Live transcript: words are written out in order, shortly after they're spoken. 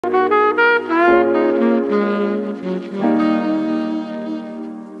Hi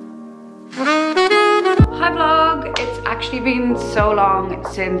vlog, it's actually been so long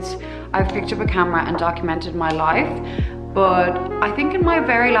since I've picked up a camera and documented my life, but I think in my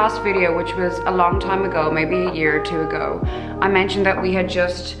very last video, which was a long time ago, maybe a year or two ago, I mentioned that we had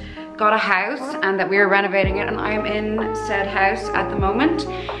just got a house and that we were renovating it, and I am in said house at the moment.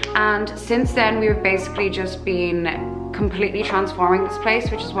 And since then we've basically just been completely transforming this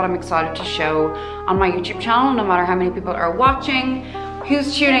place, which is what I'm excited to show on my YouTube channel, no matter how many people are watching,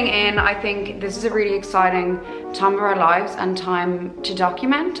 who's tuning in. I think this is a really exciting time of our lives and time to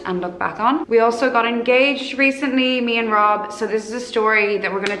document and look back on. We also got engaged recently, me and Rob, so this is a story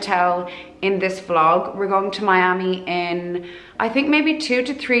that we're gonna tell in this vlog. We're going to Miami in, I think maybe 2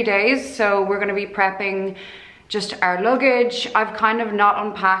 to 3 days, so we're gonna be prepping just our luggage. I've kind of not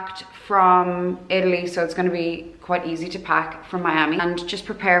unpacked from Italy, so it's gonna be quite easy to pack from Miami and just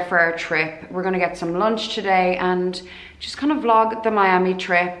prepare for our trip. We're gonna get some lunch today and just kind of vlog the Miami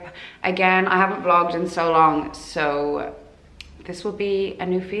trip. Again, I haven't vlogged in so long, so this will be a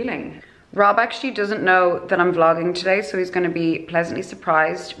new feeling. Rob actually doesn't know that I'm vlogging today, so he's gonna be pleasantly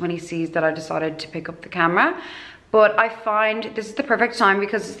surprised when he sees that I decided to pick up the camera. But I find this is the perfect time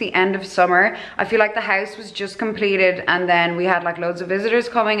because it's the end of summer. I feel like the house was just completed and then we had like loads of visitors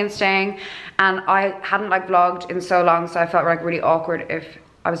coming and staying, and I hadn't like vlogged in so long, so I felt like really awkward if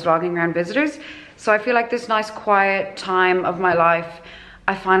I was vlogging around visitors. So I feel like this nice quiet time of my life,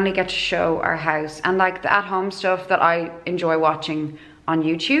 I finally get to show our house and like the at-home stuff that I enjoy watching on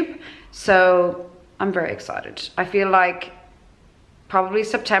YouTube. So I'm very excited. I feel like probably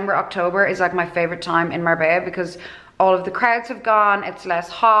September, October is like my favorite time in Marbella because all of the crowds have gone, it's less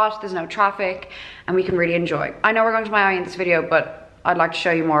hot, there's no traffic, and we can really enjoy. I know we're going to Miami in this video, but I'd like to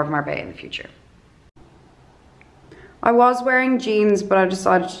show you more of Marbella in the future. I was wearing jeans, but I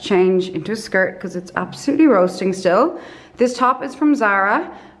decided to change into a skirt because it's absolutely roasting still. This top is from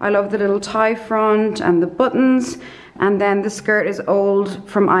Zara. I love the little tie front and the buttons. And then the skirt is old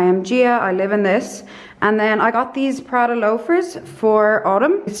from IMGA. I live in this. And then I got these Prada loafers for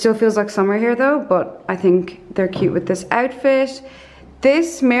autumn. It still feels like summer here though, but I think they're cute with this outfit.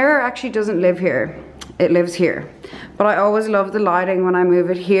 This mirror actually doesn't live here. It lives here. But I always love the lighting when I move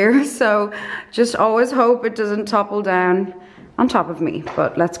it here. So just always hope it doesn't topple down on top of me.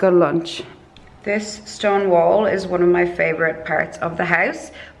 But let's go to lunch. This stone wall is one of my favorite parts of the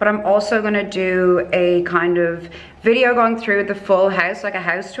house, but I'm also gonna do a kind of video going through the full house, like a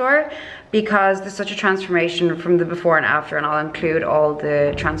house tour, because there's such a transformation from the before and after, and I'll include all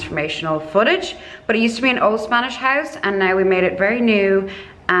the transformational footage. But it used to be an old Spanish house, and now we made it very new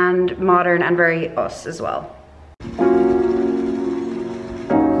and modern and very us as well.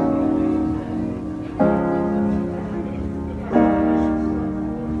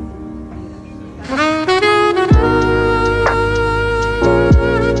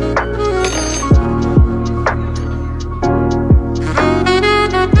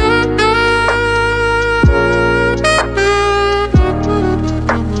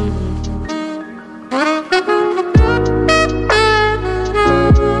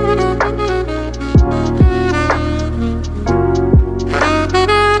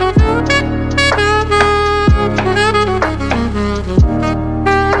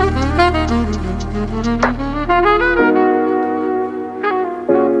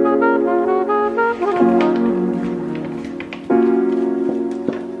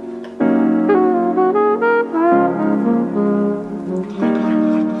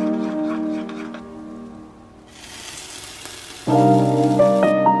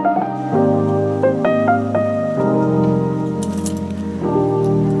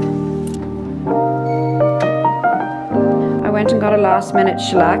 Got a last minute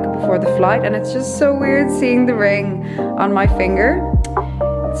shellac before the flight, and it's just so weird seeing the ring on my finger.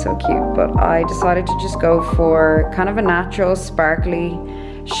 It's so cute, but I decided to just go for kind of a natural sparkly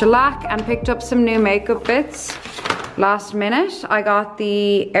shellac and picked up some new makeup bits last minute. I got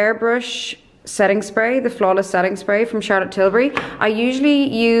the airbrush setting spray, the flawless setting spray from Charlotte Tilbury. I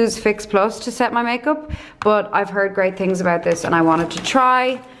usually use Fix Plus to set my makeup, but I've heard great things about this and I wanted to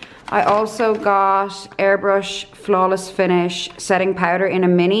try. I also got Airbrush Flawless Finish Setting Powder in a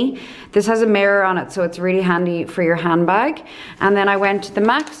mini. This has a mirror on it, so it's really handy for your handbag. And then I went to the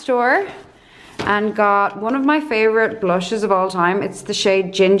MAC store and got one of my favorite blushes of all time. It's the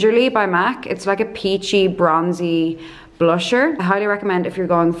shade Gingerly by MAC. It's like a peachy, bronzy blusher. I highly recommend if you're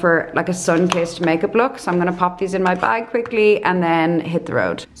going for like a sun-kissed makeup look. So I'm gonna pop these in my bag quickly and then hit the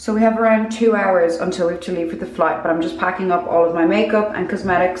road. So we have around 2 hours until we have to leave for the flight, but I'm just packing up all of my makeup and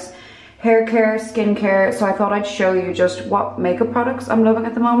cosmetics, hair care, skincare, so I thought I'd show you just what makeup products I'm loving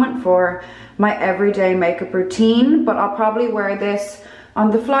at the moment for my everyday makeup routine. But I'll probably wear this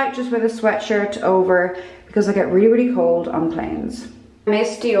on the flight just with a sweatshirt over because I get really, really cold on planes.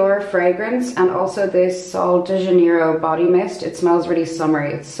 Miss Dior fragrance and also this Sol de Janeiro body mist. It smells really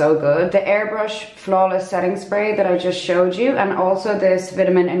summery, it's so good. The Airbrush Flawless Setting Spray that I just showed you, and also this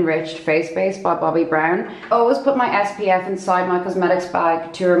vitamin enriched face base by Bobbi Brown. I always put my SPF inside my cosmetics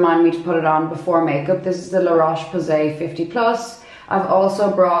bag to remind me to put it on before makeup. This is the La Roche-Posay 50+. I've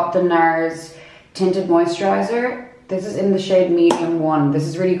also brought the NARS Tinted Moisturizer. This is in the shade medium 1. This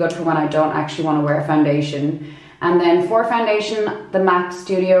is really good for when I don't actually want to wear foundation. And then for foundation, the MAC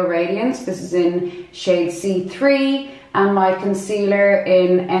Studio Radiance. This is in shade C3, and my concealer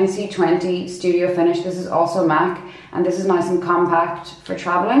in NC20 Studio Finish. This is also MAC, and this is nice and compact for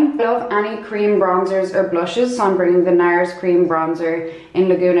traveling. I love any cream bronzers or blushes, so I'm bringing the NARS Cream Bronzer in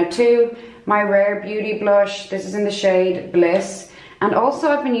Laguna 2. My Rare Beauty blush, this is in the shade Bliss. And also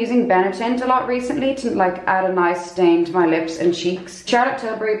I've been using Benetint a lot recently to like add a nice stain to my lips and cheeks. Charlotte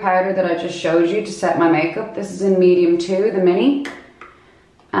Tilbury powder that I just showed you to set my makeup. This is in medium 2, the mini.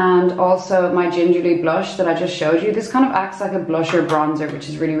 And also my Gingerly blush that I just showed you. This kind of acts like a blusher bronzer, which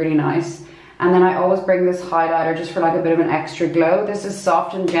is really, really nice. And then I always bring this highlighter just for like a bit of an extra glow. This is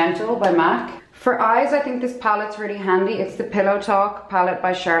Soft and Gentle by MAC. For eyes, I think this palette's really handy. It's the Pillow Talk palette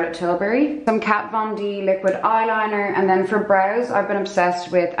by Charlotte Tilbury. Some Kat Von D liquid eyeliner. And then for brows, I've been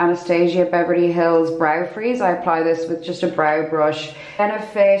obsessed with Anastasia Beverly Hills Brow Freeze. I apply this with just a brow brush.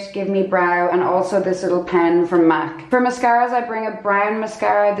 Benefit Give Me Brow, and also this little pen from MAC. For mascaras, I bring a brown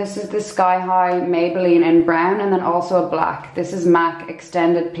mascara. This is the Sky High Maybelline in brown, and then also a black. This is MAC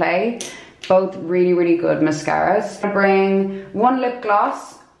Extended Play. Both really, really good mascaras. I bring one lip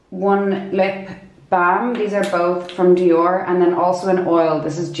gloss, one lip balm. These are both from Dior, and then also an oil.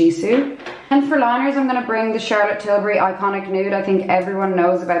 This is Jisoo. And for liners, I'm gonna bring the Charlotte Tilbury Iconic Nude. I think everyone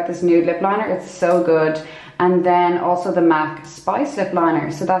knows about this nude lip liner. It's so good. And then also the MAC Spice lip liner.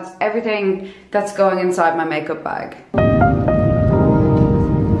 So that's everything that's going inside my makeup bag.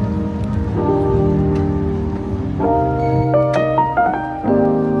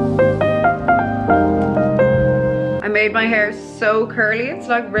 I made my hair so curly, it's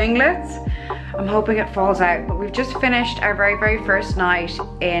like ringlets. I'm hoping it falls out, but we've just finished our very, very first night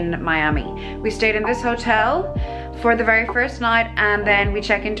in Miami. We stayed in this hotel for the very first night, and then we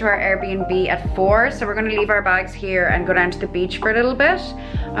check into our Airbnb at 4. So we're gonna leave our bags here and go down to the beach for a little bit.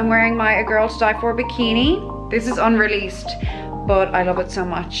 I'm wearing my A Girl to Die For bikini. This is unreleased, but I love it so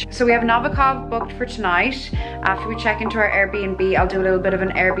much. So we have Novikov booked for tonight. After we check into our Airbnb, I'll do a little bit of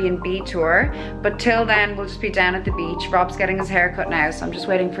an Airbnb tour, but till then we'll just be down at the beach. Rob's getting his hair cut now, so I'm just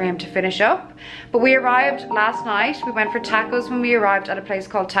waiting for him to finish up. But we arrived last night. We went for tacos when we arrived at a place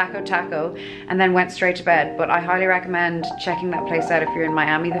called Taco Taco, and then went straight to bed. But I highly recommend checking that place out if you're in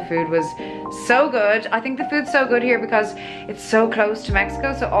Miami. The food was so good. I think the food's so good here because it's so close to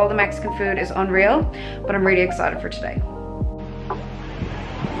Mexico, so all the Mexican food is unreal, but I'm really excited for today.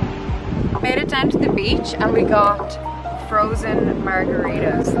 Made it down to the beach and we got frozen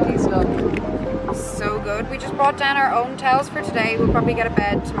margaritas. These look so good. We just brought down our own towels for today. We'll probably get a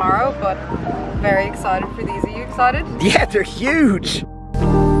bed tomorrow, but very excited for these. Are you excited? Yeah, they're huge.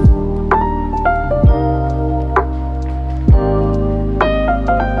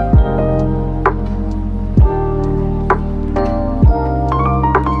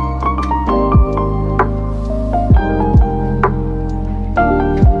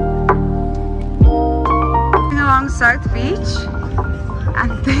 South Beach,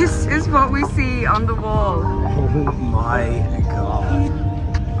 and this is what we see on the wall. Oh my god.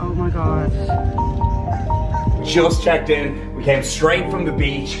 Oh my god. Just checked in. We came straight from the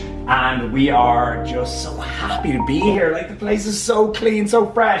beach and we are just so happy to be here. Like, the place is so clean, so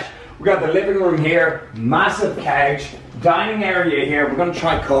fresh. We got the living room here, massive couch, dining area here. We're gonna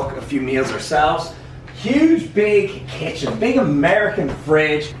try cook a few meals ourselves. Huge big kitchen, big American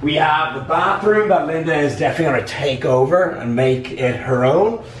fridge. We have the bathroom that Linda is definitely gonna take over and make it her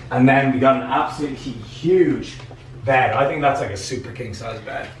own. And then we got an absolutely huge bed. I think that's like a super king size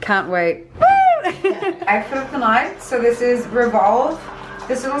bed. Can't wait. Outfit of the night. So this is Revolve.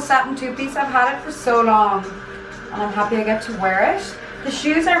 This little satin two-piece. I've had it for so long and I'm happy I get to wear it. The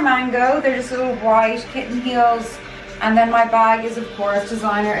shoes are Mango. They're just little white kitten heels. And then my bag is, of course,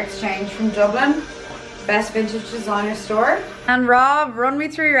 Designer Exchange from Dublin. Best vintage designer store. And Rob, run me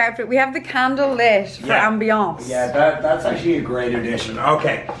through your outfit. We have the candle lit for ambiance. Yeah, that's actually a great addition.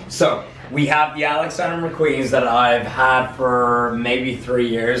 Okay, so We have the Alexander McQueens that I've had for maybe 3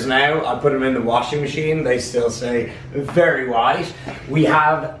 years now. I put them in the washing machine. They still stay very white. We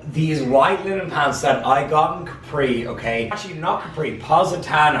have these white linen pants that I got in Capri, okay? Actually, not Capri,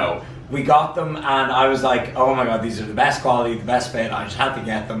 Positano. We got them and I was like, oh my god, these are the best quality, the best fit. I just had to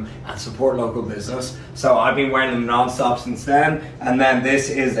get them and support local business. So I've been wearing them non-stop since then. And then this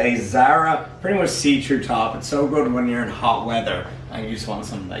is a Zara, pretty much see-through top. It's so good when you're in hot weather and you just want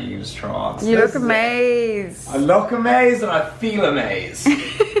something that you can just throw on. So you look amazed. I look amazed and I feel amazed.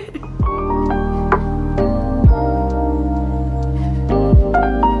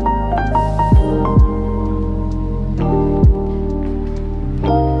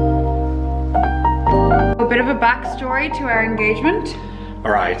 Bit of a backstory to our engagement.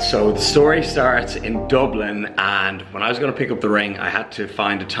 Alright, so the story starts in Dublin, and when I was going to pick up the ring, I had to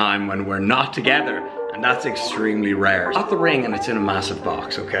find a time when we're not together, and that's extremely rare. I got the ring and it's in a massive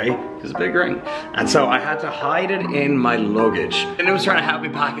box, okay? It's a big ring. And so I had to hide it in my luggage. And it was trying to help me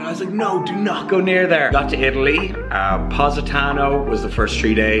pack, and I was like, no, do not go near there. Got to Italy, Positano was the first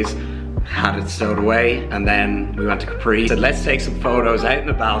 3 days. Had it stowed away, and then we went to Capri. Said, let's take some photos out in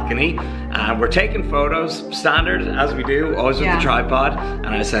the balcony. And we're taking photos, standard as we do, always with the tripod. And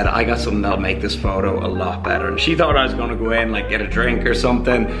I said, I got something that'll make this photo a lot better. And she thought I was gonna go in, like get a drink or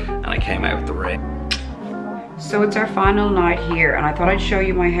something. And I came out with the ring. So it's our final night here, and I thought I'd show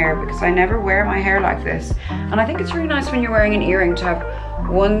you my hair because I never wear my hair like this. And I think it's really nice when you're wearing an earring to have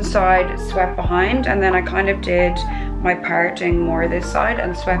one side swept behind, and then I kind of did my parting more this side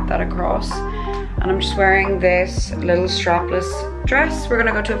and swept that across. And I'm just wearing this little strapless dress. We're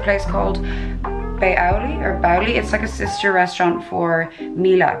gonna go to a place called Bauli. It's like a sister restaurant for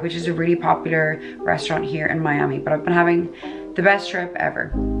Mila, which is a really popular restaurant here in Miami. But I've been having the best trip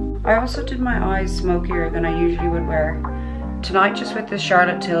ever. I also did my eyes smokier than I usually would wear tonight, just with this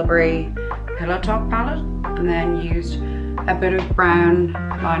Charlotte Tilbury Pillow Talk palette, and then used a bit of brown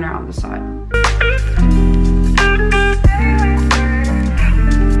liner on the side.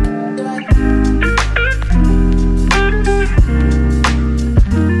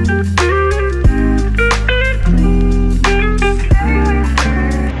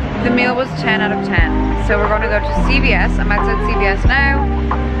 The meal was 10 out of 10. So we're going to go to CVS. I'm outside CVS now,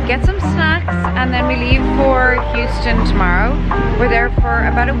 get some snacks, and then we leave for Houston tomorrow. We're there for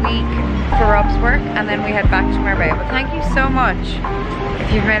about a week for Rob's work, and then we head back to Marbella. But thank you so much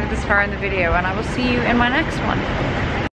if you've made it this far in the video, and I will see you in my next one.